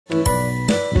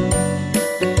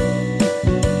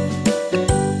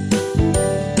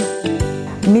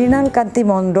কান্তি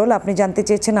মণ্ডল, আপনি জানতে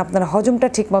চেয়েছেন আপনার হজমটা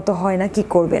ঠিকমতো হয় না, কি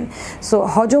করবেন। সো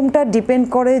হজমটা ডিপেন্ড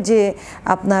করে যে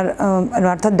আপনার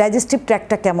অর্থাৎ ডাইজেস্টিভ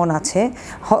ট্র্যাক্টটা কেমন আছে।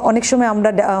 অনেক সময় আমরা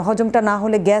হজমটা না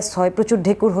হলে গ্যাস হয়, প্রচুর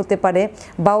ঢেকুর হতে পারে,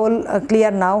 বাউল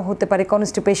ক্লিয়ার নাও হতে পারে,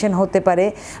 কনস্টিপেশন হতে পারে,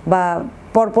 বা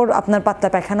পরপর আপনার পাতলা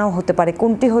পায়খানাও হতে পারে।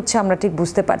 কোনটি হচ্ছে আমরা ঠিক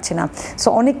বুঝতে পারছি না। সো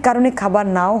অনেক কারণে খাবার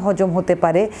নাও হজম হতে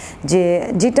পারে,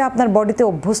 যেটা আপনার বডিতে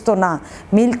অভ্যস্ত না।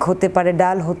 মিল্ক হতে পারে,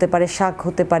 ডাল হতে পারে, শাক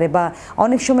হতে পারে, বা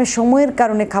অনেক সময় সময়ের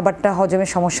কারণে খাবারটা হজমের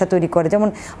সমস্যা তৈরি করে। যেমন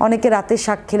অনেকে রাতে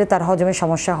শাক খেলে তার হজমের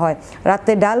সমস্যা হয়,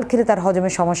 রাতে ডাল খেলে তার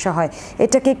হজমের সমস্যা হয়।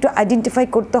 এটাকে একটু আইডেন্টিফাই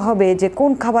করতে হবে যে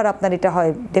কোন খাবার আপনার এটা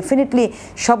হয়। ডেফিনেটলি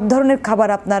সব ধরনের খাবার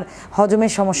আপনার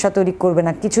হজমের সমস্যা তৈরি করবে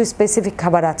না, কিছু স্পেসিফিক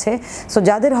খাবার আছে। সো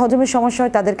যাদের হজমের সমস্যা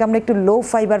হয় তাদেরকে আমরা একটু লো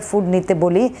ফাইবার ফুড নিতে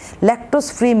বলি, ল্যাকটোজ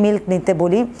ফ্রি মিল্ক নিতে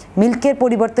বলি, মিল্কের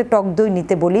পরিবর্তে টক দই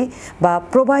নিতে বলি, বা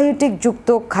প্রোবায়োটিক যুক্ত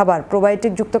খাবার।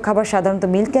 প্রোবায়োটিক যুক্ত খাবার সাধারণত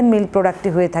মিল্ক অ্যান্ড মিল্ক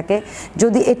প্রোডাক্টই হয়ে থাকে।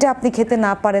 যদি এটা আপনি খেতে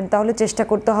না পারেন তাহলে চেষ্টা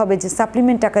করতে হবে যে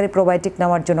সাপ্লিমেন্ট আকারে প্রোবায়োটিক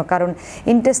নেওয়ার জন্য, কারণ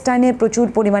ইন্টেস্টাইনে প্রচুর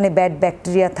পরিমাণে ব্যাড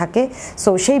ব্যাকটেরিয়া থাকে। সো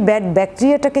সেই ব্যাড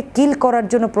ব্যাকটেরিয়াটাকে কিল করার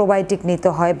জন্য প্রোবায়োটিক নিতে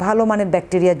হয়, ভালো মানের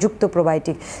ব্যাকটেরিয়া যুক্ত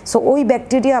প্রোবায়োটিক। সো ওই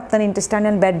ব্যাকটেরিয়া আপনার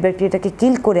ইন্টেস্টাইনাল ব্যাড ব্যাকটেরিয়াটাকে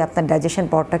কিল করে আপনার ডাইজেশন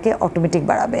পাওয়ারটাকে অটোমেটিক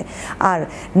বাড়াবে। আর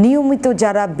নিয়মিত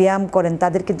যারা ব্যায়াম করেন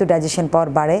তাদের কিন্তু ডাইজেশন পাওয়ার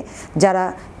বাড়ে। যারা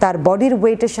তার বডির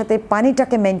ওয়েটের সাথে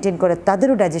পানিটাকে মেনটেন করে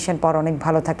তাদেরও ডাইজেশন পাওয়ার অনেক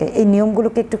ভালো থাকে। এই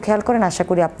নিয়মগুলোকে একটু খেয়াল করেন, আশা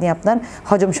করি আপনি আপনার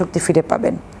হজম শক্তি ফিরে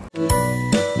পাবেন।